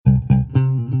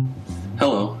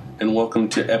Hello, and welcome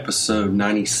to episode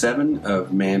 97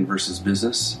 of Man vs.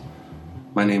 Business.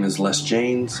 My name is Les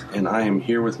Janes, and I am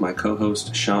here with my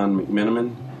co-host, Sean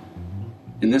McMenamin.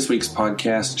 In this week's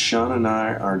podcast, Sean and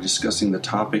I are discussing the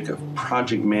topic of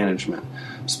project management,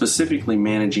 specifically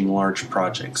managing large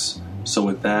projects. So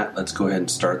with that, let's go ahead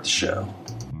and start the show.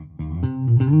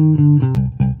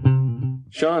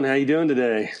 Sean, how you doing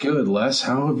today? Good, Les.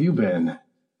 How have you been?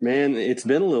 Man, it's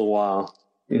been a little while.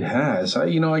 It has. I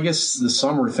guess the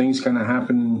summer things kind of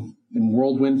happen in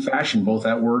whirlwind fashion, both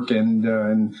at work and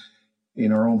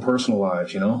in our own personal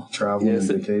lives, traveling and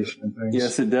vacation and things.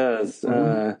 Yes, it does.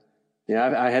 I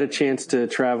had a chance to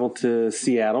travel to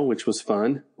Seattle, which was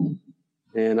fun.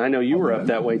 And I know you were up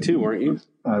that way too, weren't you?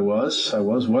 I was.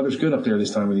 Weather's good up there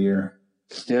this time of the year.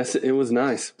 Yes, it was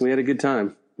nice. We had a good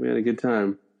time.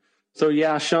 So,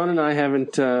 yeah, Sean and I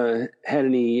haven't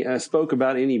spoke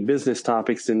about any business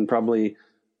topics in probably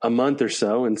a month or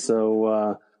so. And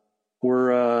so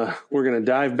we're going to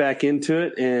dive back into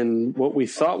it. And what we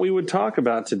thought we would talk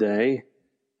about today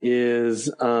is,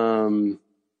 so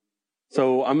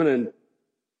I'm going to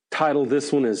title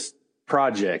this one as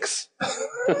projects.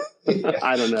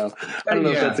 I don't know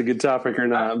if that's a good topic or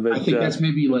not, but I think that's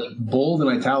maybe like bold and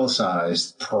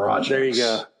italicized projects. There you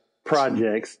go.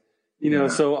 Projects.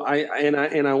 So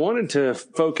I wanted to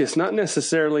focus not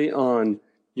necessarily on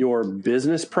your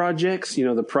business projects,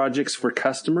 the projects for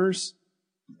customers,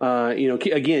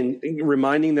 again,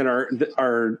 reminding that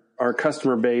our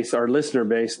customer base, our listener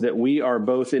base, that we are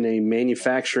both in a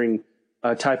manufacturing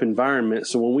type environment.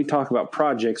 So when we talk about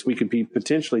projects, we could be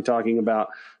potentially talking about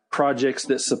projects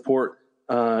that support,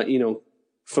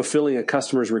 fulfilling a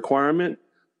customer's requirement,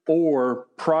 or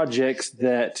projects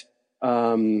that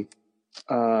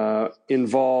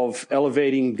involve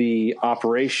elevating the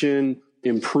operation,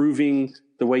 improving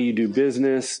the way you do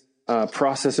business,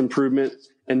 process improvement.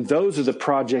 And those are the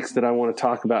projects that I want to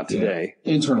talk about today.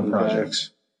 Yeah. Internal projects.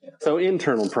 So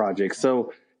internal projects.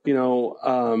 So,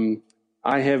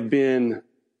 I have been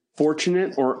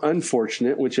fortunate or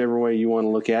unfortunate, whichever way you want to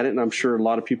look at it. And I'm sure a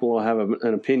lot of people will have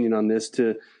an opinion on this,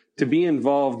 to be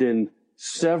involved in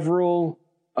several,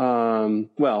 through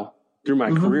my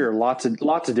career, lots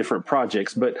of different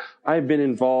projects, but I've been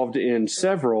involved in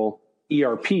several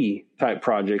ERP type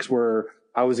projects where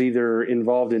I was either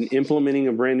involved in implementing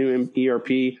a brand new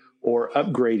ERP or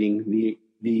upgrading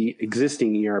the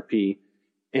existing ERP.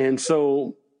 And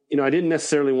so, I didn't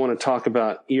necessarily want to talk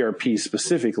about ERP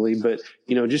specifically, but,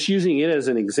 just using it as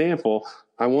an example,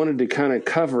 I wanted to kind of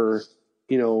cover,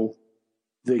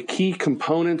 the key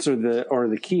components or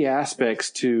the key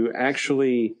aspects to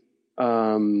actually,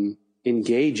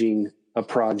 engaging a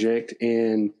project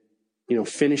and,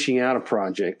 finishing out a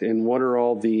project, and what are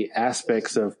all the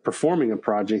aspects of performing a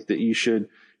project that you should,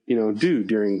 do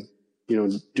during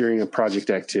a project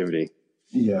activity.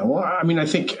 Yeah. Well, I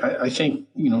think,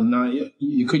 not,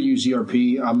 you could use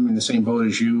ERP. I'm in the same boat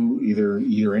as you, either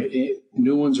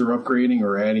new ones are upgrading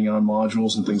or adding on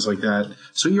modules and things like that.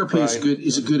 So ERP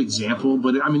is a good example,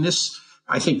 but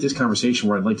I think this conversation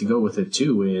where I'd like to go with it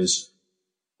too is,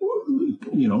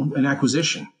 an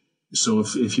acquisition. So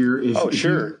if you're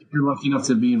lucky enough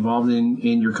to be involved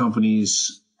in your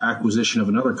company's acquisition of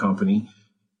another company,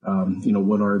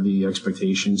 what are the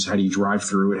expectations? How do you drive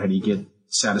through it? How do you get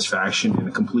satisfaction and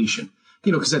a completion?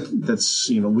 Because that's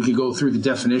we could go through the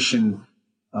definition,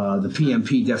 the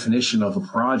PMP definition of a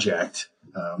project,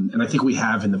 and I think we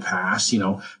have in the past,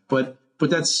 but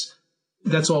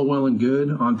that's all well and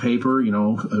good on paper,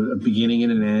 a beginning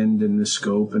and an end and the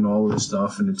scope and all of this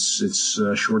stuff. And it's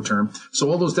short term.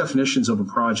 So all those definitions of a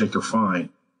project are fine.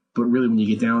 But really, when you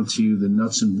get down to the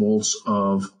nuts and bolts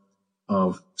of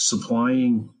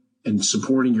supplying and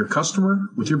supporting your customer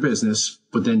with your business,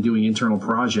 but then doing internal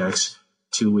projects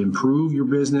to improve your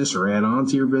business or add on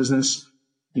to your business,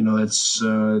 it's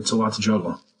a lot to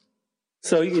juggle.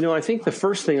 So, I think the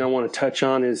first thing I want to touch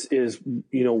on is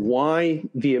why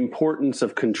the importance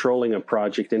of controlling a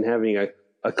project and having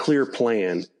a clear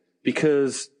plan.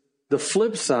 Because the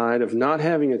flip side of not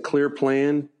having a clear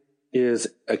plan is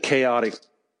a chaotic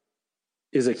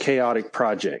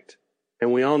project.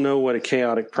 And we all know what a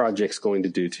chaotic project's going to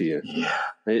do to you. Yeah.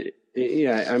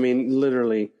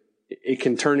 Literally, it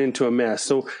can turn into a mess.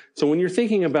 So when you're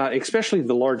thinking about, especially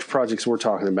the large projects we're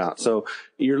talking about, so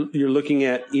you're looking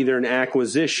at either an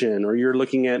acquisition, or you're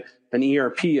looking at an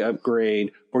ERP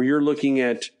upgrade, or you're looking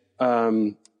at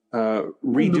redoing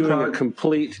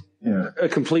a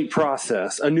complete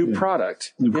process, a new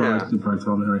product. New product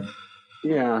development, right?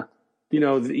 Yeah.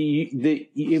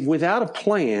 Without a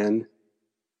plan,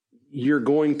 you're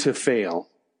going to fail.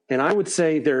 And I would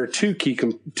say there are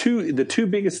the two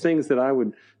biggest things that I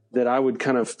would that I would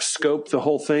kind of scope the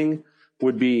whole thing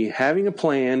would be having a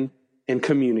plan and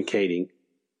communicating.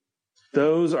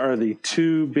 Those are the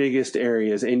two biggest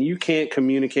areas, and you can't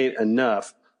communicate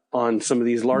enough on some of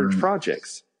these large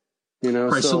projects. You know,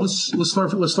 right. So let's start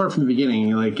from the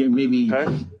beginning. Like maybe,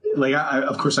 like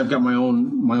of course I've got my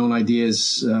own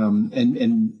ideas,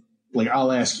 and like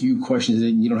I'll ask you questions,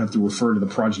 and you don't have to refer to the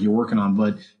project you're working on,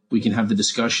 but we can have the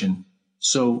discussion.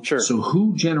 So, sure. So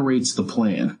who generates the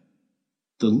plan?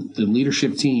 The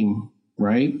leadership team,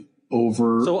 right?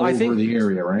 Over the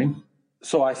area, right?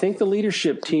 So I think the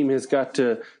leadership team has got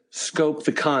to scope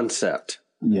the concept.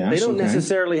 Yes, they don't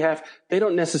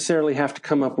necessarily have to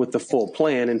come up with the full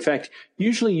plan. In fact,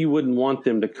 usually you wouldn't want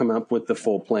them to come up with the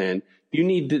full plan. You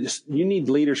need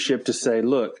leadership to say,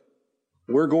 look,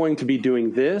 we're going to be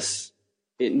doing this.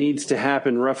 It needs to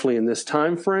happen roughly in this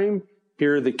time frame.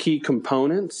 Here are the key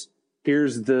components.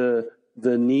 Here's the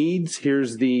needs.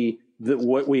 Here's the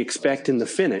what we expect in the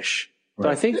finish. Right.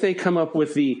 So I think they come up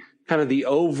with the kind of the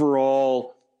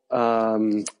overall,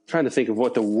 trying to think of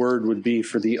what the word would be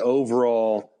for the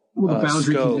overall the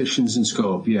boundary scope. Conditions and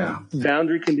scope, yeah.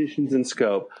 Boundary conditions and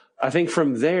scope. I think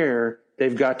from there,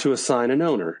 they've got to assign an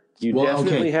owner. You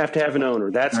definitely have to have an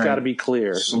owner. That's got to be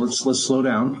clear. So let's slow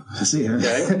down.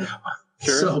 Okay.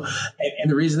 Sure. So, and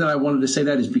the reason that I wanted to say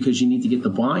that is because you need to get the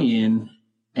buy-in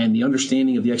and the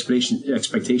understanding of the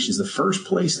expectations. The first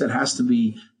place that has to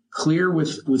be clear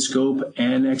with scope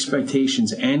and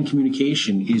expectations and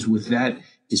communication is with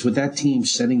that team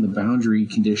setting the boundary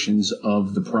conditions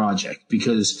of the project.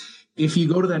 Because if you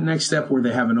go to that next step where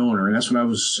they have an owner, and that's what I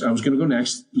was going to go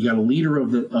next, you got a leader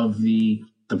of the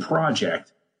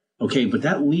project. Okay, but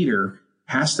that leader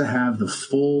has to have the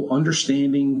full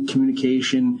understanding,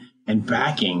 communication, and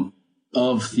backing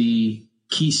of the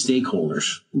key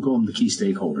stakeholders. We'll call them the key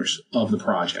stakeholders of the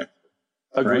project.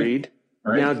 Agreed.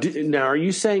 Right? Now, are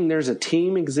you saying there's a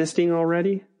team existing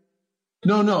already?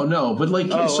 No. But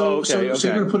like, so you're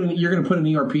going to put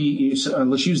an ERP.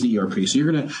 Let's use the ERP. So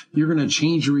you're going to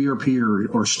change your ERP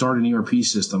or start an ERP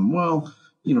system. Well,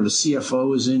 you know, the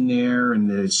CFO is in there, and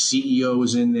the CEO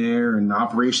is in there, and the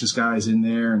operations guy is in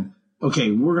there, and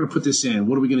okay, we're going to put this in.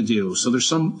 What are we going to do? So there's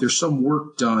some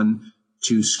work done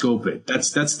to scope it. That's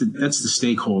the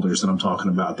stakeholders that I'm talking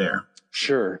about there.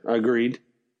 Sure. Agreed.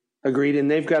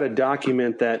 And they've got to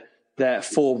document that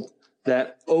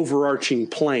overarching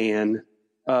plan,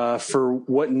 for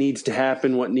what needs to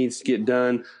happen, what needs to get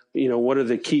done. You know, what are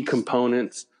the key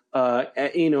components? At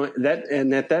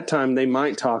that time they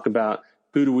might talk about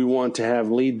who do we want to have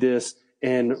lead this,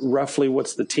 and roughly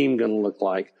what's the team going to look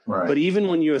like. Right. But even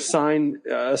when you assign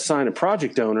a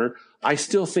project owner, I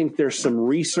still think there's some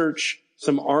research,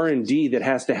 some R&D that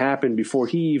has to happen before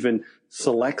he even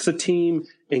selects a team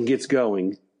and gets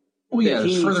going. Well, yeah,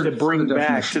 he needs to bring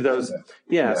back to those.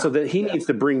 So that he needs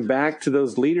to bring back to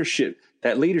those leadership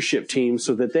team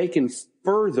so that they can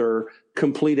further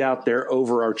complete out their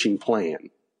overarching plan.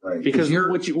 Right. Because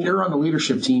you're on the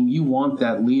leadership team, you want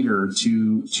that leader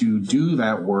to do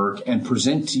that work and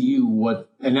present to you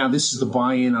and now this is the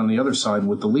buy-in on the other side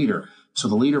with the leader. So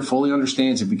the leader fully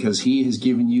understands it because he has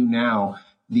given you now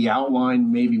the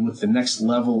outline, maybe with the next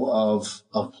level of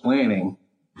planning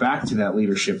back to that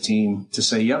leadership team to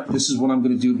say, yep, this is what I'm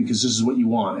going to do because this is what you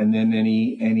want. And then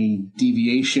any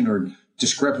deviation or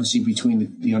discrepancy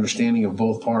between the understanding of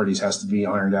both parties has to be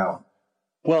ironed out.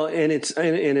 Well, and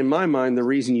in my mind, the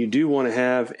reason you do want to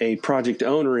have a project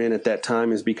owner in at that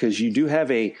time is because you do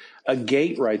have a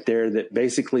gate right there that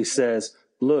basically says,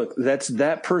 look, that's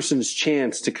that person's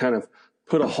chance to kind of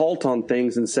put a halt on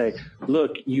things and say,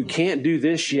 look, you can't do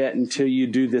this yet until you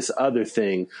do this other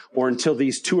thing, or until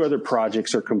these two other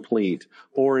projects are complete,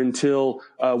 or until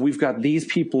we've got these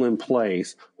people in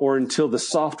place, or until the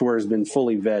software has been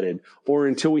fully vetted, or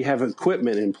until we have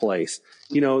equipment in place.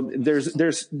 You know, there's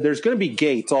going to be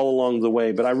gates all along the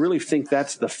way, but I really think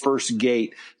that's the first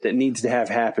gate that needs to have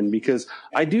happen, because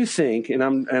I do think, and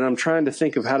I'm trying to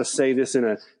think of how to say this in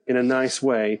a nice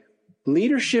way,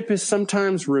 leadership is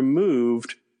sometimes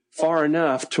removed far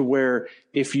enough to where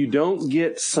if you don't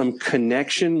get some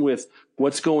connection with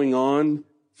what's going on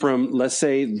from, let's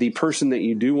say, the person that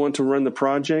you do want to run the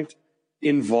project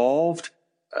involved,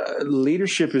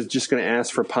 leadership is just going to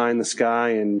ask for pie in the sky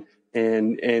and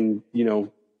you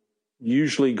know,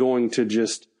 usually going to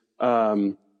just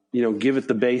give it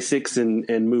the basics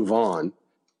and move on.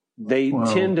 They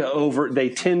tend to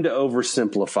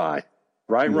oversimplify.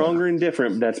 Right, wrong, or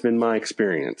indifferent. That's been my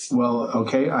experience. Well,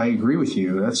 okay, I agree with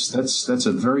you. That's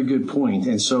a very good point.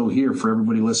 And so here, for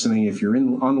everybody listening, if you're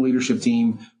on the leadership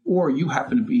team, or you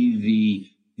happen to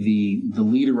be the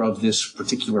leader of this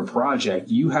particular project,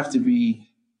 you have to be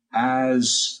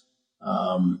as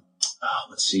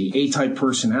let's see, A-type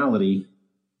personality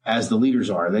as the leaders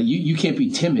are. That you can't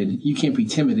be timid. You can't be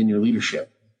timid in your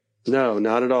leadership. No,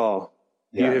 not at all.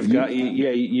 Yeah,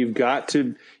 You've got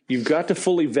to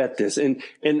fully vet this, and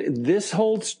this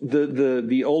holds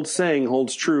the old saying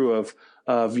holds true of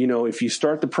if you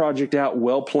start the project out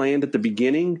well planned at the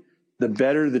beginning, the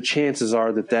better the chances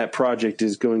are that project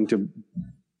is going to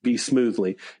be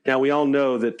smoothly. Now, we all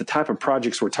know that the type of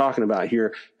projects we're talking about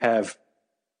here have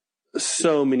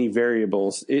so many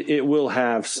variables. It will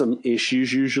have some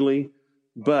issues usually,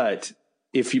 but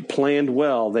if you planned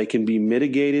well, they can be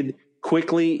mitigated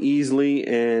quickly, easily,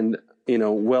 and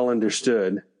well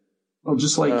understood. Well,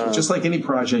 just like any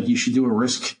project, you should do a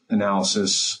risk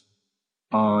analysis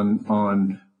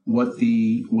on what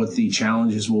the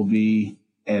challenges will be,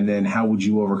 and then how would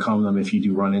you overcome them if you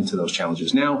do run into those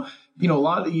challenges. Now, a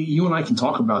lot of you and I can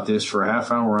talk about this for a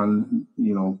half hour on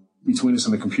between us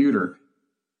on the computer,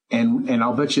 and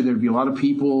I'll bet you there'd be a lot of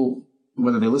people,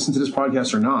 whether they listen to this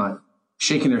podcast or not,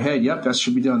 shaking their head. Yep, that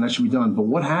should be done. That should be done. But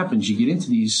what happens? You get into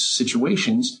these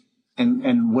situations,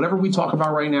 and whatever we talk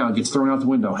about right now gets thrown out the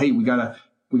window. Hey, we gotta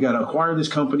acquire this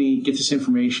company, get this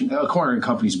information. Acquiring a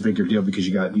company is a bigger deal because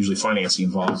you got usually financing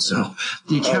involved. So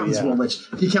the accountants won't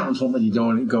let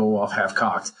you go off half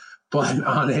cocked. But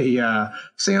on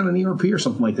say on an ERP or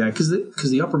something like that, because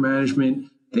the upper management,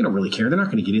 they don't really care. They're not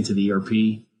going to get into the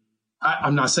ERP.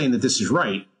 I'm not saying that this is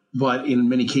right, but in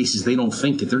many cases, they don't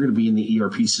think that they're going to be in the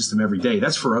ERP system every day.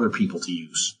 That's for other people to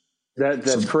use.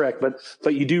 That's correct,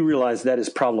 but you do realize that is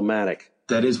problematic.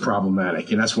 That is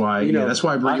problematic, and that's why that's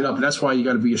why I bring it up. And that's why you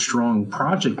got to be a strong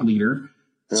project leader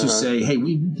to say, hey,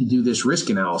 we need to do this risk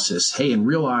analysis. Hey, and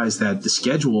realize that the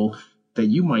schedule that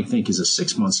you might think is a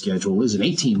 6-month schedule is an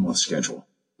 18-month schedule.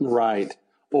 Right.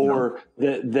 Or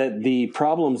that the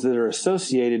problems that are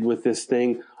associated with this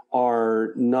thing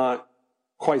are not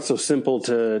quite so simple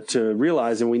to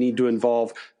realize, and we need to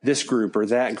involve this group or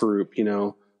that group,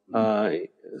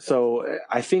 So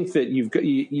I think that you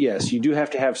do have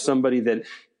to have somebody that,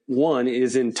 one,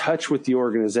 is in touch with the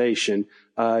organization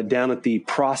down at the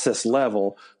process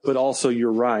level, but also,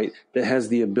 you're right, that has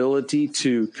the ability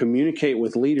to communicate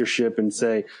with leadership and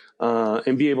say,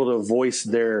 and be able to voice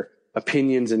their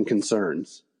opinions and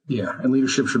concerns. Yeah, and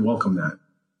leadership should welcome that.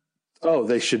 Oh,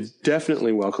 they should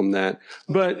definitely welcome that.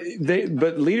 But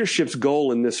leadership's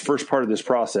goal in this first part of this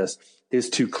process is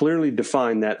to clearly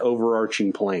define that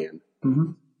overarching plan.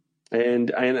 Mm-hmm.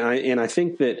 And I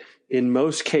think that in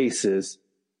most cases,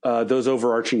 those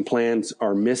overarching plans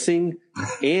are missing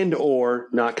and or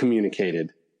not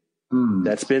communicated.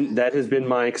 That has been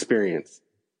my experience.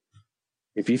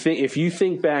 If you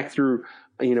think back through,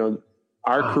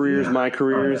 our careers, my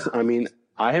careers, I mean,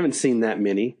 I haven't seen that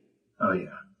many. Oh yeah.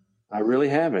 I really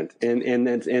haven't. And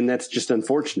that's just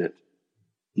unfortunate.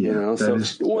 Yeah,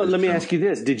 let me ask you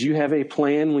this. Did you have a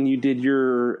plan when you did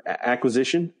your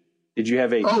acquisition? Did you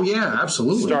have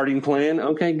absolutely starting plan?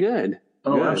 Okay, good.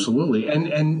 Oh, good. Absolutely.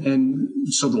 And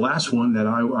so the last one that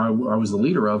I was the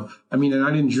leader of, and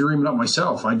I didn't dream it up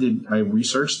myself. I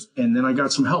researched, and then I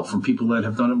got some help from people that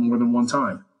have done it more than one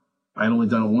time. I had only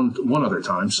done it one other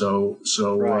time. So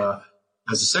right.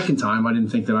 As a second time, I didn't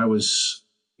think that I was,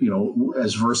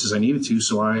 as versed as I needed to.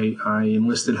 So I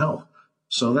enlisted help.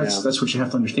 So that's what you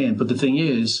have to understand. But the thing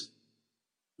is,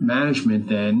 management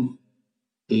then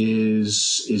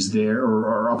is there,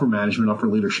 or upper management, upper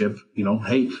leadership,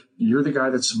 hey, you're the guy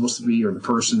that's supposed to be, or the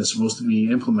person that's supposed to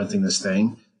be implementing this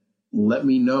thing. Let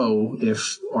me know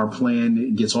if our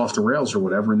plan gets off the rails or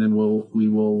whatever, and then we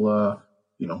will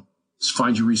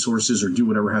find you resources or do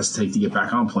whatever it has to take to get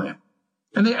back on plan.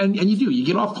 And you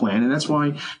get off plan. And that's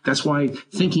why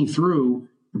thinking through,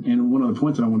 and one other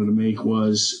point that I wanted to make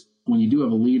was, when you do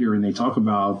have a leader and they talk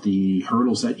about the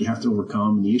hurdles that you have to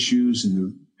overcome and the issues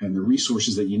and the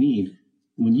resources that you need,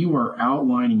 when you are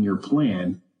outlining your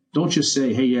plan, don't just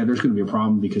say, hey, yeah, there's going to be a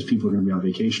problem because people are going to be on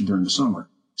vacation during the summer.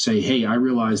 Say, hey, I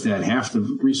realize that half the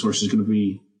resources are going to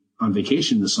be on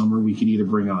vacation in the summer. We can either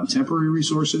bring on temporary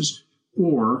resources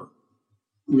or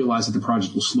realize that the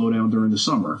project will slow down during the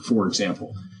summer, for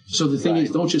example. So the thing is,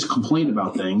 don't just complain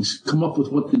about things. Come up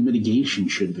with what the mitigation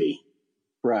should be.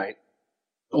 Right.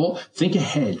 Think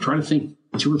ahead. Try to think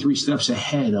 2 or 3 steps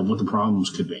ahead of what the problems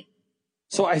could be.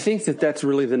 So I think that that's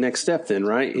really the next step then,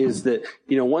 right? Is that,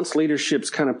 once leadership's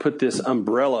kind of put this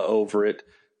umbrella over it,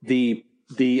 the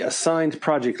assigned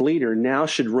project leader now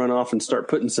should run off and start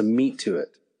putting some meat to it.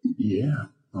 Yeah.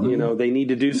 They need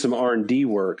to do some R&D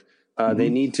work. They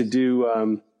need to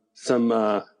do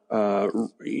some,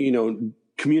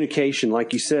 communication,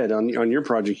 like you said, on your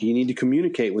project. You need to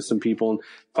communicate with some people and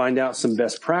find out some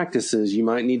best practices. You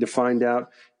might need to find out,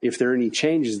 if there are any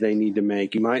changes they need to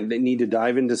make. You might need to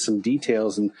dive into some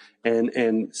details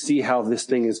and see how this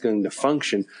thing is going to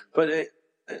function. But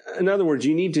in other words,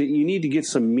 you need to get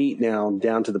some meat now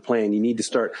down to the plan. You need to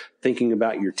start thinking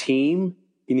about your team.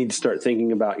 You need to start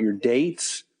thinking about your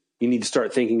dates. You need to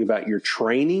start thinking about your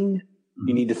training.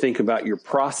 You need to think about your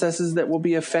processes that will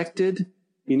be affected.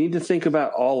 You need to think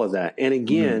about all of that. And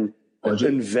again,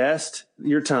 invest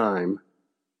your time.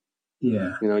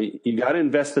 Yeah. You got to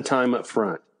invest the time up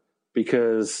front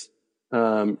because,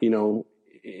 I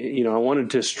wanted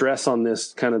to stress on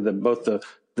this kind of both the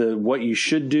what you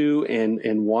should do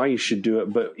and why you should do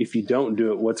it. But if you don't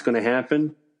do it, what's going to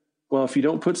happen? Well, if you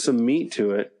don't put some meat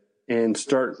to it and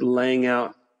start laying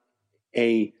out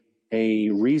a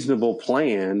reasonable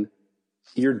plan,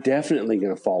 you're definitely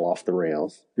going to fall off the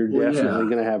rails. You're definitely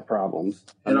going to have problems.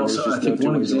 And also, I think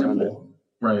one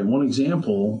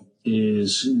example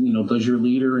is, does your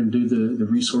leader and do the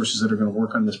resources that are going to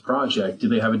work on this project, do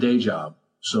they have a day job?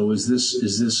 So is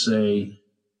this a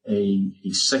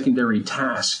secondary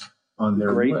task on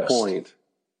their list?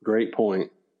 Great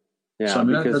point. Yeah. So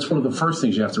that's one of the first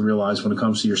things you have to realize when it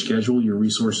comes to your schedule, your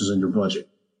resources, and your budget.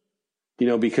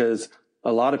 Because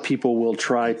a lot of people will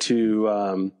try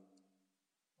to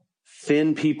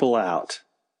thin people out,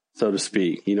 so to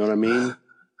speak. You know what I mean?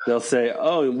 They'll say,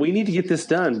 oh, we need to get this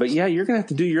done. But yeah, you're going to have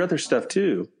to do your other stuff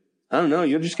too. I don't know.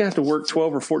 You're just going to have to work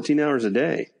 12 or 14 hours a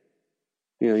day.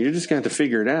 You're just going to have to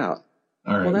figure it out.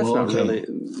 All right. Well,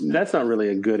 that's not really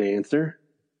a good answer.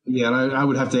 Yeah. And I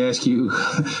would have to ask you,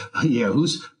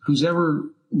 who's ever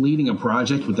leading a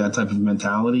project with that type of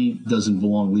mentality doesn't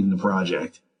belong leading a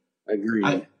project.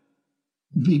 Agreed.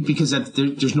 Because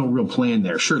there's no real plan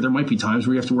there. Sure, there might be times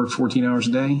where you have to work 14 hours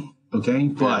a day. Okay.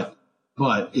 But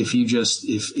if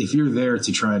you're there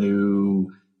to try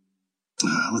to,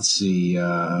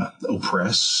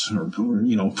 oppress or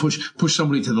push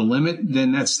somebody to the limit,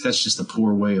 then that's just a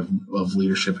poor way of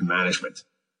leadership and management.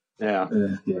 Yeah.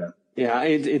 Yeah.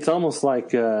 It's almost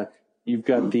like, you've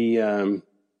got the,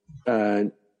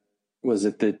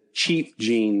 the cheap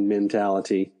gene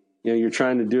mentality? You're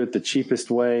trying to do it the cheapest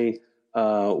way,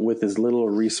 with as little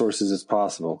resources as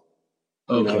possible.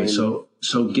 Okay. So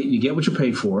you get what you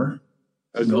pay for.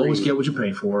 Agreed. You always get what you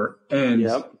pay for. And,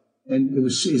 and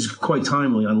it's quite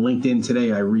timely on LinkedIn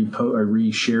today. I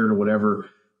reshared or whatever,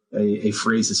 a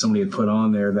phrase that somebody had put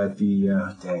on there that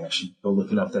I should go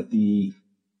look it up, that the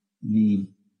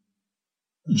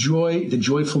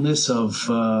joyfulness of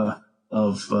a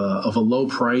low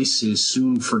price is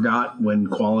soon forgot when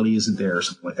quality isn't there, or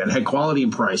something like that. It had quality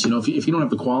and price. If you don't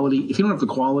have the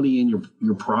quality in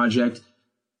your project,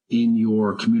 in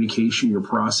your communication, your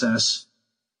process,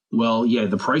 well, yeah,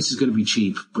 the price is going to be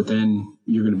cheap, but then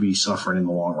you're going to be suffering in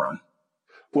the long run.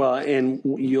 Well, and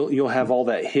you'll have all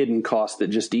that hidden cost that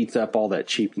just eats up all that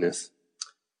cheapness,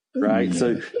 right? Yeah.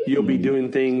 So you'll be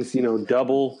doing things,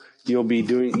 double. You'll be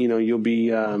doing,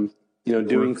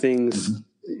 doing things,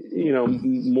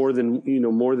 more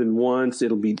than once.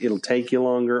 It'll take you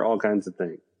longer, all kinds of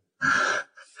things.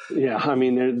 Yeah. I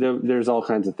mean, there's all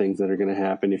kinds of things that are going to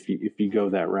happen if you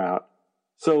go that route.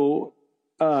 So,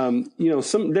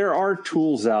 there are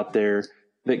tools out there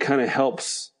that kind of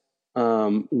helps,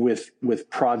 with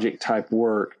project type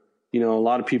work. A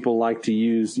lot of people like to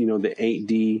use,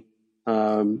 the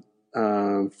 8D,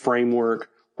 framework,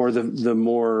 or the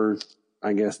more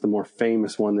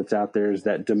famous one that's out there is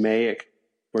that DMAIC,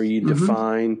 where you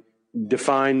define,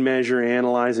 measure,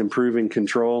 analyze, improve, and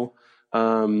control.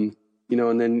 And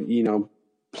then,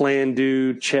 plan,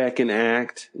 do, check, and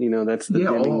act. That's the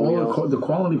all the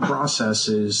quality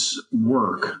processes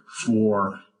work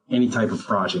for any type of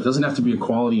project. It doesn't have to be a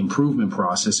quality improvement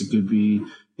process. It could be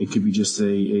just a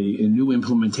new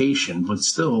implementation, but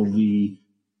still the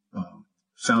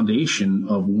foundation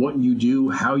of what you do,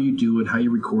 how you do it, how you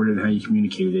record it, and how you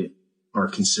communicate it are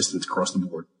consistent across the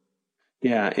board.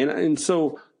 Yeah. And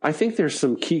so I think there's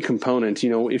some key components.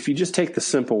 If you just take the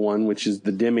simple one, which is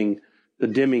the Deming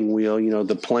wheel,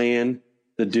 the plan,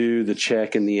 the do, the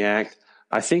check, and the act,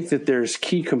 I think that there's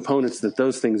key components that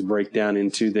those things break down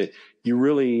into that you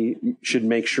really should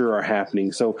make sure are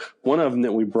happening. So one of them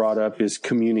that we brought up is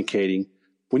communicating.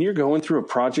 When you're going through a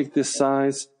project this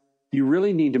size, you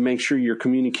really need to make sure you're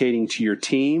communicating to your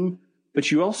team, but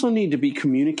you also need to be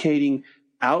communicating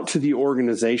out to the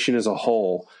organization as a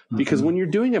whole. Because when you're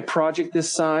doing a project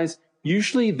this size,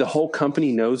 usually the whole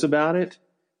company knows about it.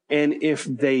 And if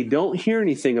they don't hear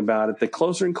anything about it, the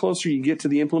closer and closer you get to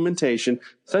the implementation,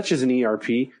 such as an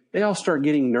ERP, they all start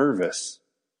getting nervous.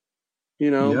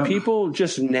 People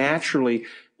just naturally.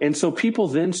 And so people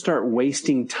then start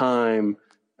wasting time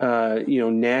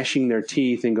gnashing their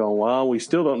teeth and going, well, we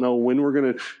still don't know when we're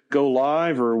going to go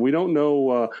live, or we don't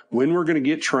know when we're going to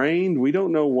get trained. We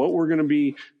don't know what we're going to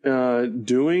be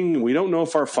doing. We don't know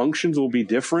if our functions will be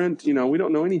different. We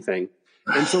don't know anything.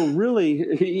 And so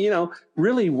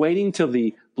really waiting till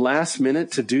the last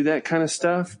minute to do that kind of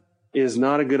stuff is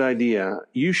not a good idea.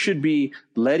 You should be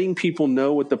letting people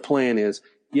know what the plan is.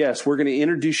 Yes, we're going to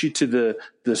introduce you to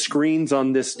the screens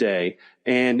on this day.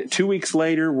 And 2 weeks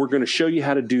later, we're going to show you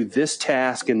how to do this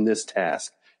task and this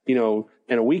task. And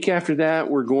a week after that,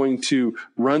 we're going to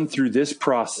run through this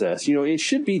process. It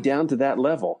should be down to that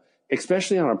level,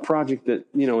 especially on a project that,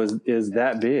 is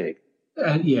that big.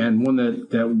 And one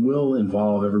that will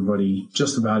involve everybody,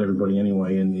 just about everybody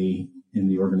anyway, in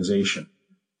the organization.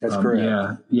 That's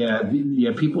correct.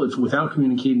 Yeah. People, it's without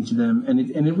communicating to them, and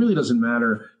it really doesn't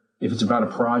matter if it's about a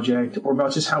project or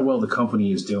about just how well the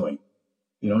company is doing.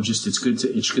 It's good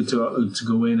to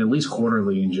go in at least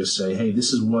quarterly and just say, hey,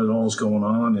 this is what all's going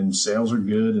on, and sales are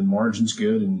good and margin's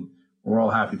good, and we're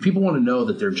all happy. People want to know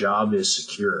that their job is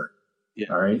secure. Yeah.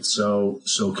 All right. So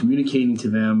communicating to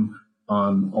them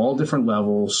on all different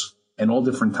levels and all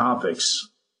different topics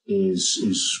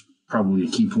is probably a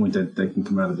key point that can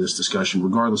come out of this discussion,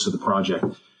 regardless of the project,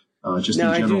 in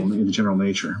the general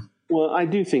nature. Well, I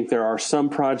do think there are some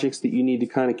projects that you need to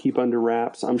kind of keep under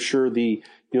wraps. I'm sure that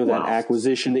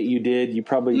acquisition that you did, you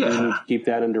probably need to keep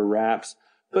that under wraps.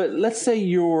 But let's say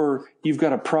you've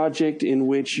got a project in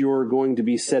which you're going to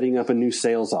be setting up a new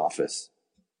sales office.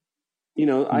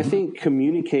 I think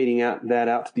communicating that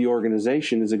out to the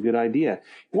organization is a good idea.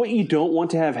 What you don't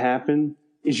want to have happen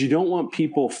is you don't want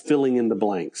people filling in the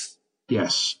blanks.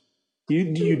 Yes.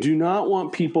 You do not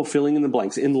want people filling in the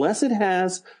blanks unless it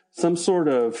has some sort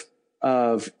of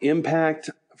impact,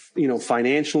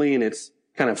 financially, and it's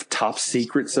kind of top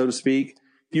secret, so to speak.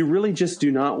 You really just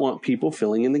do not want people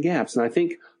filling in the gaps. And I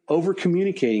think over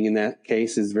communicating in that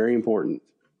case is very important.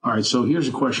 All right. So here's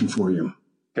a question for you.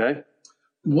 Okay.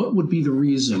 What would be the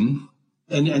reason?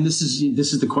 And this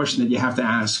is the question that you have to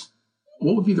ask.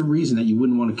 What would be the reason that you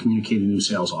wouldn't want to communicate a new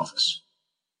sales office?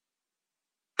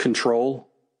 Control.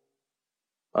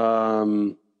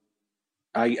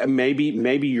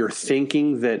 Maybe you're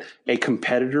thinking that a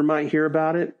competitor might hear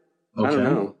about it. Okay. I don't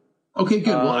know. Okay,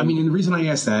 good. Well, and the reason I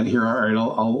asked that here, all right,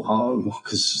 I'll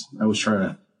because I was trying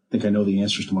to think I know the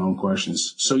answers to my own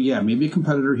questions. So yeah, maybe a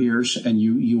competitor hears and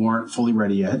you aren't fully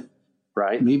ready yet.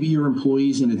 Right. Maybe your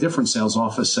employees in a different sales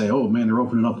office say, "Oh man, they're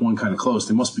opening up one kind of close.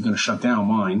 They must be going to shut down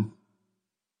mine."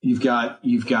 You've got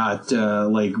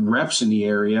like reps in the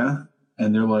area.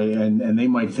 And they're like, and they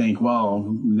might think, well,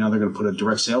 now they're going to put a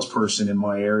direct salesperson in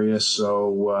my area,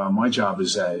 so my job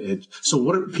is at it.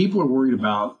 So people are worried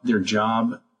about their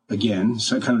job again?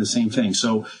 So kind of the same thing.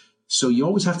 So you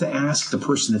always have to ask the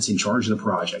person that's in charge of the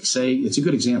project. Say it's a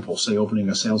good example. Say opening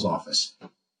a sales office,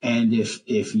 and if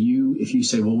you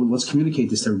say, well, let's communicate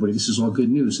this to everybody. This is all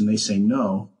good news, and they say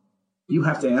no, you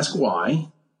have to ask why.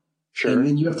 Sure. And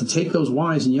then you have to take those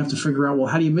whys and you have to figure out, well,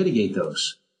 how do you mitigate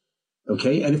those?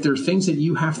 Okay. And if there are things that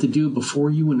you have to do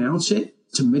before you announce it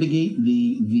to mitigate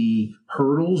the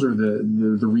hurdles or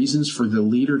the reasons for the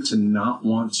leader to not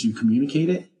want to communicate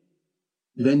it,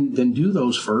 then do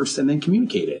those first and then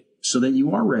communicate it so that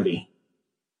you are ready.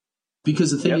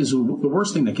 Because the thing is, the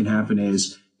worst thing that can happen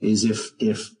is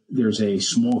if there's a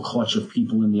small clutch of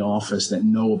people in the office that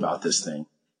know about this thing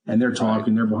and they're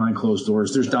talking, they're behind closed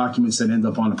doors, there's documents that end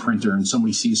up on a printer and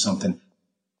somebody sees something.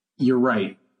 You're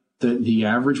right. The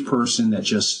average person that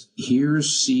just hears,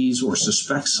 sees, or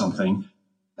suspects something,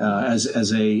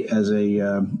 as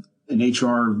an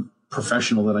HR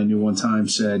professional that I knew one time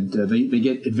said, they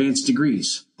get advanced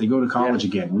degrees. They go to college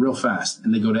again real fast,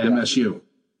 and they go to MSU.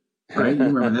 Right? You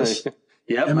remember this?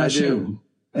 Yep, MSU. I do.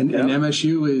 And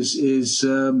MSU is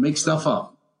make stuff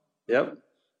up. Yep.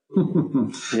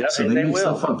 So they make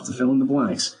stuff up to fill in the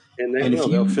blanks. And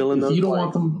they'll fill in those blanks. You don't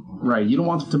want them, you don't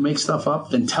want them to make stuff up,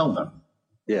 then tell them.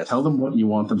 Yes. Tell them what you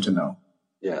want them to know.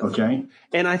 Yeah. Okay.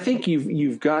 And I think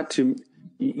you've got to,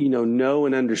 know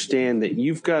and understand that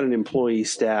you've got an employee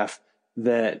staff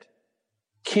that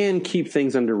can keep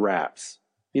things under wraps.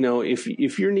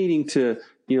 If you're needing to,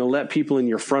 let people in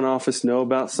your front office know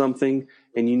about something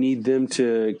and you need them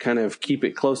to kind of keep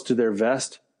it close to their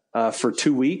vest for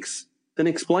 2 weeks, then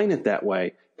explain it that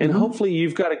way. And hopefully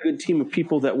you've got a good team of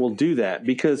people that will do that,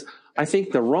 because I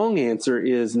think the wrong answer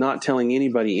is not telling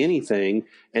anybody anything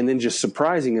and then just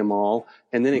surprising them all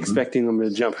and then expecting them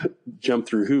to jump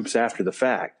through hoops after the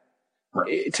fact.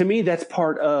 Right. To me, that's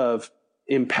part of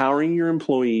empowering your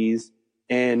employees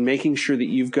and making sure that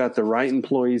you've got the right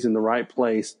employees in the right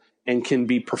place and can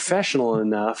be professional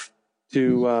enough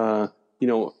to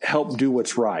help do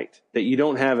what's right, that you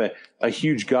don't have a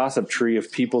huge gossip tree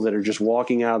of people that are just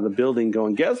walking out of the building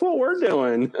going, guess what we're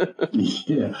doing?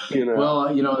 Yeah.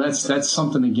 Well, that's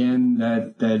something again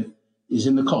that is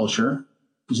in the culture,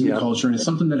 and it's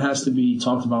something that has to be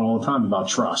talked about all the time about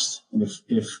trust. And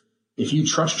if you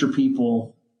trust your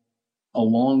people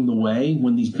along the way,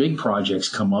 when these big projects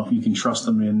come up, you can trust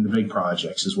them in the big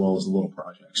projects as well as the little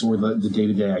projects or the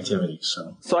day-to-day activities.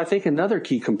 So I think another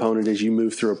key component as you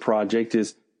move through a project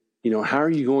is, how are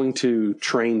you going to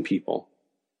train people?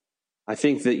 I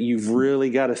think that you've really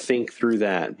got to think through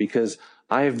that, because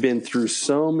I have been through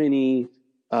so many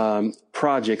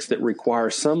projects that require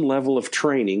some level of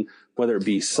training, whether it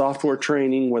be software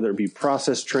training, whether it be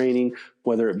process training,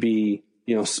 whether it be,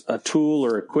 a tool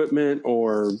or equipment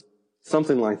or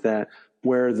something like that,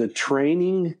 where the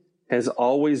training has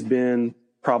always been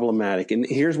problematic. And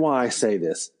here's why I say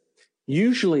this.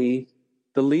 Usually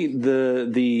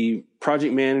the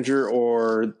project manager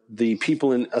or the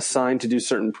people assigned to do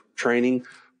certain training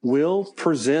will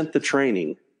present the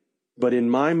training. But in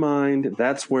my mind,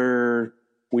 that's where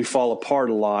we fall apart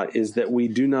a lot, is that we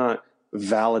do not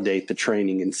validate the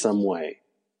training in some way.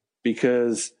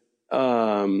 Because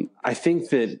I think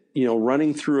that,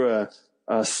 running through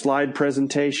a slide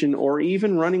presentation or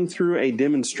even running through a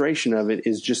demonstration of it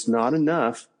is just not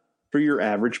enough for your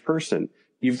average person.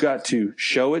 You've got to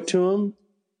show it to them,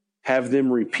 have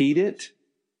them repeat it,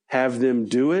 have them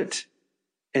do it,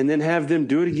 and then have them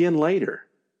do it again later.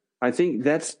 I think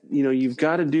that's, you've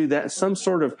got to do that, some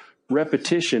sort of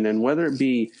repetition, and whether it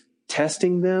be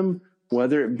testing them,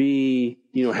 whether it be,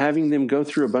 having them go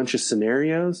through a bunch of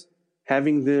scenarios,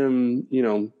 having them,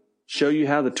 show you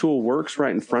how the tool works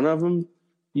right in front of them.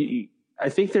 I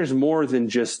think there's more than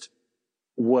just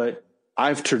what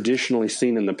I've traditionally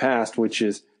seen in the past, which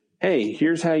is, hey,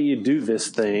 here's how you do this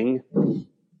thing.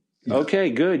 Okay,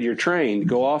 good. You're trained.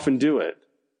 Go off and do it.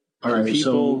 All right.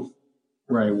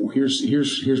 Right. Well,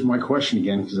 here's my question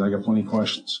again, because I got plenty of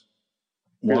questions.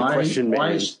 I'm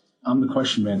the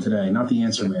question man today, not the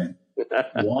answer man.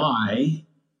 Why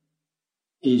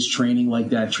is training like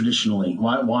that traditionally?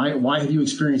 Why have you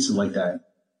experienced it like that?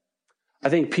 I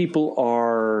think people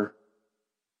are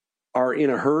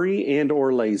in a hurry and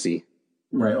or lazy.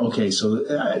 Right. Okay. So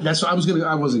that's what I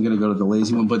wasn't gonna go to the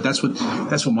lazy one, but that's what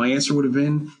my answer would have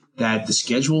been. That the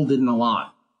schedule didn't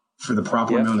allow for the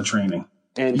proper amount of training.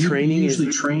 And training is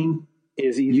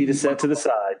easy to set to the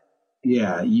side.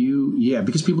 Yeah.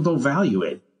 Because people don't value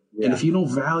it. Yeah. And if you don't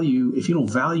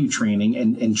value training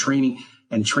and training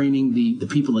the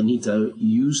people that need to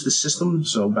use the system.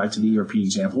 So back to the ERP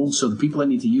example. So the people that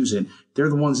need to use it, they're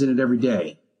the ones in it every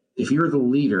day. If you're the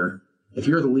leader,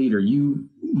 you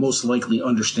most likely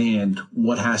understand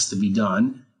what has to be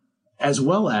done, as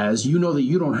well as that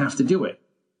you don't have to do it.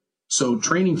 So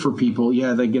training for people,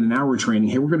 they get an hour training.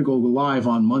 Hey, we're going to go live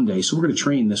on Monday, so we're going to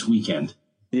train this weekend.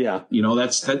 Yeah,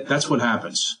 that's what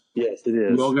happens. Yes, it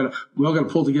is. We all got to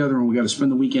pull together, and we got to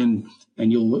spend the weekend, and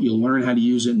you'll learn how to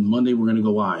use it. And Monday we're going to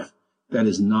go live. That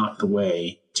is not the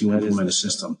way to implement a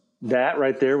system. That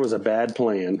right there was a bad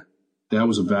plan. That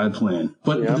was a bad plan.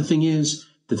 But the thing is,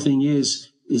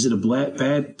 is it a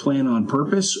bad plan on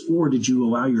purpose, or did you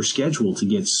allow your schedule to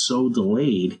get so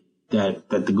delayed that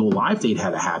the go live date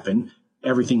had to happen?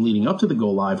 Everything leading up to the go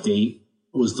live date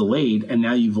was delayed, and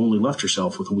now you've only left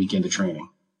yourself with a weekend of training.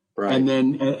 Right. And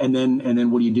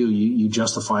then what do? You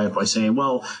justify it by saying,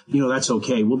 well, that's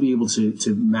okay. We'll be able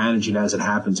to manage it as it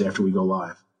happens after we go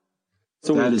live.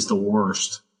 So that is the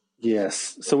worst.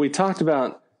 Yes. So we talked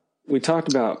about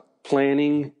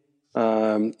planning,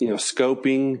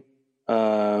 scoping,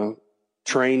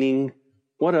 training.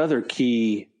 What other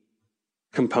key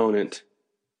component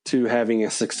to having a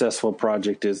successful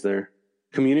project is there?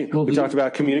 We talked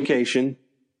about communication,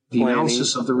 the planning.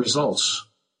 Analysis of the results.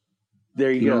 There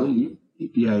you go.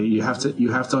 You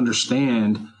have to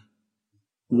understand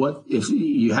what if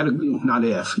you had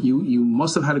you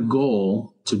must have had a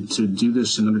goal to do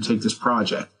this and undertake this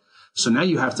project. So now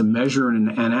you have to measure and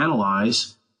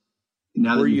analyze.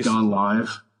 Now that you've gone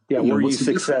live, were you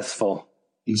successful?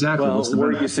 Exactly. Well,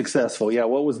 were you successful? Yeah.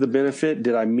 What was the benefit?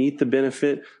 Did I meet the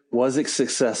benefit? Was it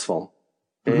successful?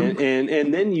 Mm-hmm.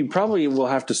 And then you probably will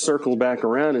have to circle back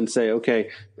around and say,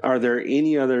 okay, are there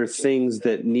any other things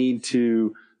that need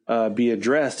to be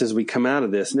addressed as we come out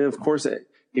of this? And then, of course,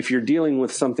 if you're dealing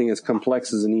with something as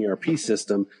complex as an ERP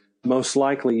system, most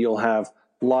likely you'll have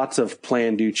lots of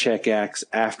plan, do, check, acts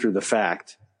after the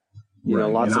fact.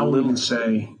 Lots of little.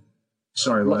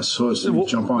 Sorry, Les. So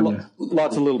jump on you.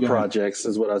 Lots of little projects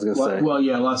is what I was going to say. Well,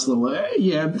 lots of little.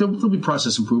 There'll be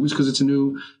process improvements because it's a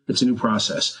new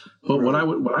process. But what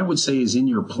I would say is in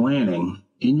your planning,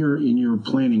 in your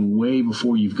planning way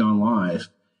before you've gone live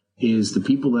is the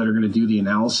people that are going to do the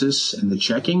analysis and the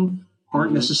checking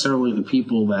aren't necessarily the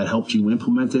people that helped you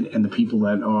implement it and the people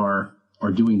that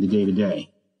are doing the day-to-day.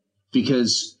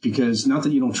 Because not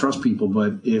that you don't trust people,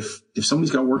 but if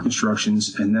somebody's got work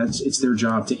instructions and it's their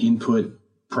job to input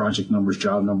project numbers,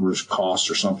 job numbers, costs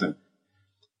or something,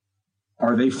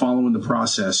 are they following the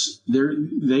process? They're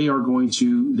going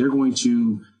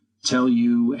to tell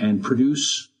you and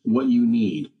produce what you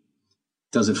need.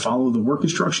 Does it follow the work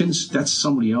instructions? That's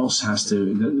somebody else has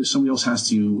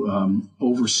to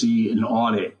oversee and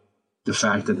audit the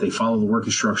fact that they follow the work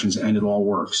instructions and it all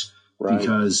works. Right.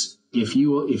 Because if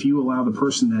you allow the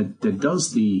person that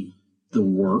does the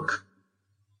work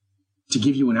to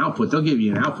give you an output, they'll give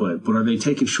you an output, but are they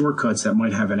taking shortcuts that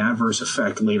might have an adverse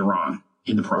effect later on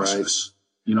in the process?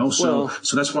 Right. So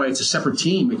that's why it's a separate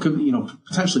team. It could,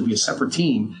 potentially be a separate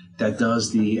team that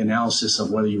does the analysis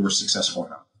of whether you were successful or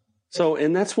not. So,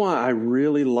 and that's why I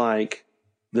really like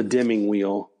the Deming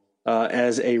wheel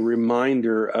as a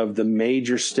reminder of the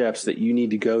major steps that you need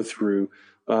to go through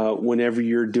whenever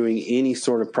you're doing any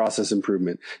sort of process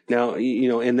improvement. Now,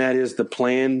 and that is the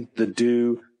plan, the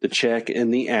do, the check,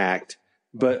 and the act.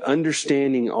 But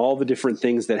understanding all the different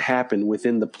things that happen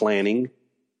within the planning,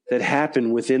 that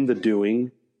happen within the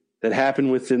doing, that happen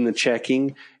within the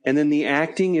checking, and then the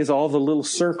acting is all the little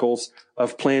circles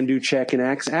of plan, do, check, and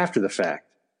acts after the fact.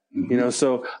 Mm-hmm.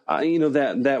 So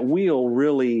that wheel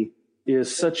really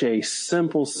is such a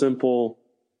simple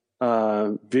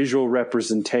visual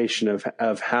representation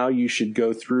of how you should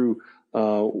go through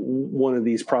one of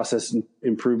these process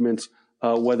improvements,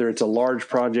 whether it's a large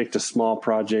project, a small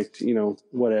project,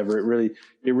 whatever.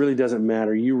 It really doesn't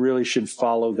matter. You really should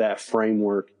follow that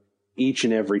framework each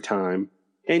and every time.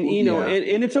 And,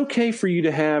 and it's okay for you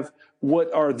to have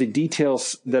what are the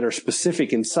details that are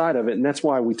specific inside of it. And that's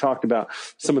why we talked about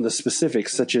some of the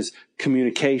specifics, such as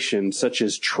communication, such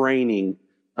as training,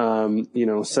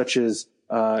 such as,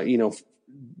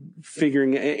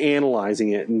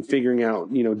 analyzing it and figuring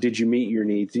out, did you meet your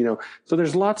needs? So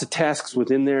there's lots of tasks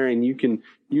within there, and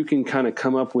you can kind of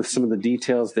come up with some of the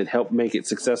details that help make it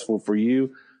successful for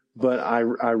you. But I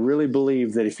really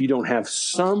believe that if you don't have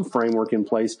some framework in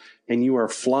place and you are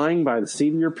flying by the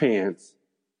seat of your pants,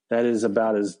 that is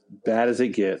about as bad as it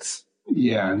gets.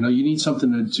 Yeah, no, you need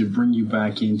something to bring you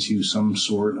back into some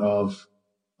sort of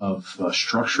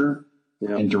structure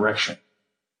and direction.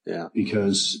 Yeah,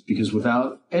 because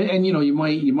without and you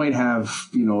might have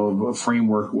a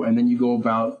framework, and then you go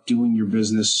about doing your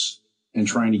business and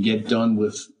trying to get done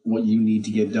with what you need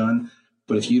to get done.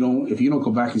 But if you don't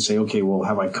go back and say, okay, well,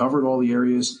 have I covered all the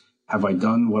areas? Have I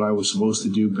done what I was supposed to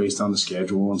do based on the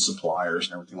schedule and suppliers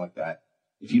and everything like that?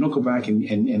 If you don't go back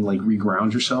and like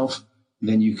reground yourself,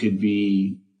 then you could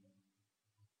be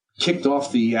kicked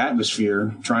off the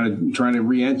atmosphere trying to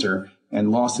re-enter and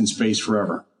lost in space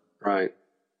forever. Right.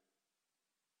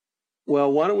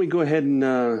 Well, why don't we go ahead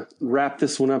and wrap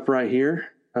this one up right here?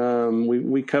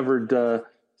 We covered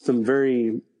some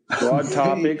very broad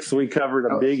topics. We covered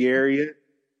a big area.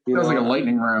 That was like a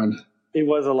lightning round. It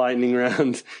was a lightning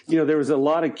round. There was a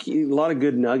lot of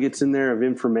good nuggets in there of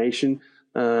information.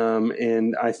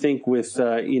 And I think with,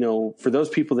 for those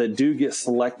people that do get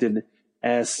selected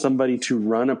as somebody to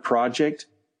run a project,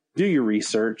 do your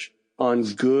research on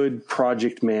good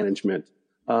project management,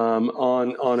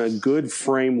 on a good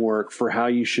framework for how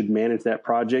you should manage that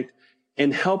project,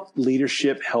 and help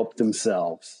leadership help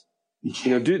themselves.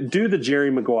 Do the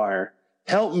Jerry Maguire.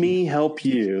 Help me help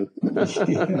you.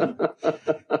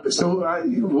 So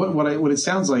what it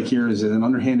sounds like here is an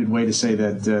underhanded way to say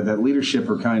that leadership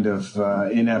are kind of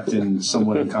inept and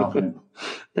somewhat incompetent.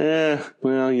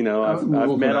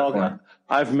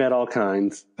 I've met all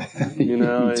kinds. Me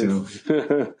too.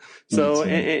 So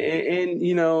and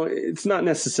it's not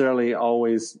necessarily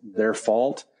always their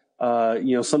fault.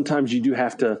 Sometimes you do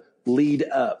have to lead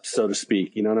up, so to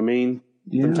speak. You know what I mean?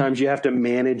 Yeah. Sometimes you have to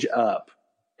manage up.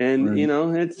 And, right.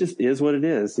 It just is what it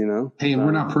is, Hey, and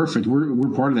we're not perfect. We're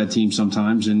part of that team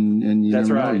sometimes. And you that's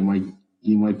never right. know.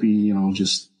 You might be,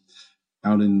 just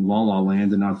out in la la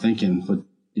land and not thinking, but,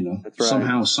 that's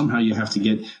right. somehow you have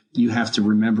to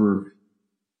remember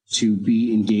to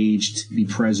be engaged, be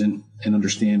present, and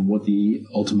understand what the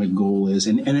ultimate goal is.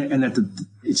 And that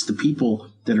it's the people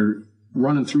that are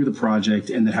running through the project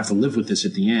and that have to live with this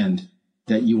at the end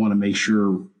that you want to make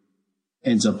sure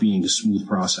ends up being a smooth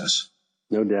process.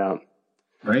 No doubt.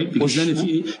 Right? Because then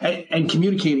and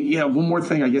communicating, one more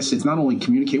thing, I guess it's not only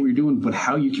communicate what you're doing, but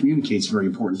how you communicate is very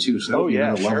important too. So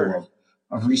another level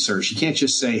of research. You can't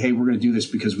just say, hey, we're going to do this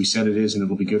because we said it is and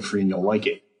it'll be good for you and you'll like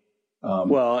it.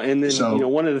 Well, and then,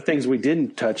 one of the things we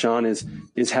didn't touch on is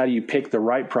how do you pick the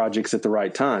right projects at the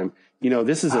right time?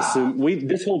 This is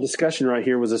this whole discussion right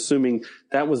here was assuming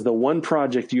that was the one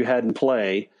project you had in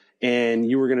play and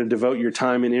you were going to devote your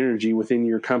time and energy within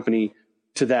your company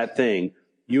to that thing.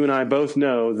 You and I both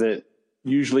know that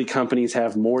usually companies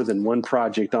have more than one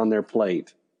project on their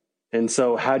plate. And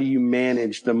so how do you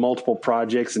manage the multiple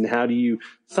projects, and how do you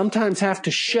sometimes have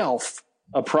to shelf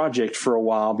a project for a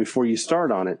while before you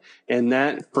start on it? And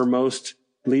that, for most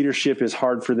leadership, is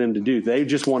hard for them to do. They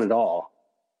just want it all.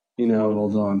 Well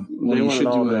done. Well, you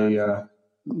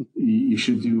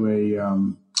should do a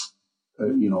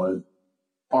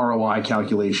ROI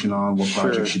calculation on what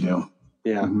projects you do.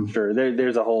 Yeah, sure.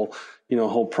 There's a whole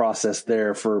process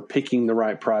there for picking the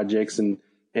right projects and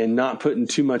not putting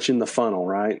too much in the funnel,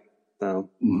 right? So,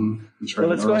 That's right. Well,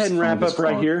 let's go ahead and wrap up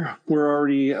right here. We're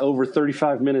already over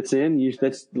 35 minutes in.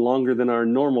 That's longer than our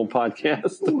normal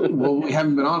podcast. Well, we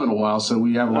haven't been on in a while, so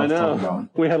we have a lot to talk about.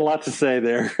 We had a lot to say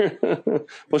there.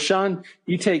 Well, Sean,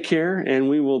 you take care, and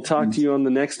we will talk to you on the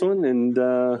next one. And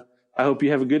I hope you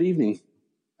have a good evening.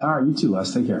 All right, you too,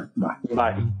 Les. Take care. Bye.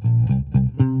 Bye.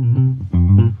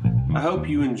 I hope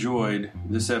you enjoyed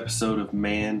this episode of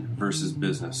Man versus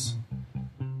Business.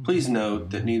 Please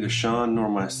note that neither Sean nor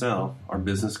myself are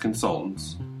business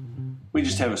consultants. We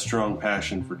just have a strong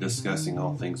passion for discussing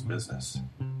all things business.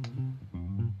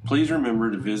 Please remember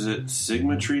to visit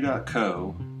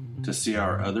sigmatree.co to see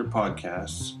our other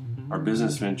podcasts, our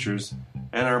business ventures,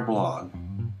 and our blog.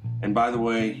 And by the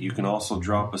way, you can also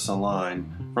drop us a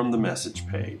line from the message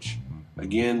page.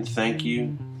 Again, thank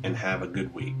you and have a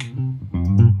good week.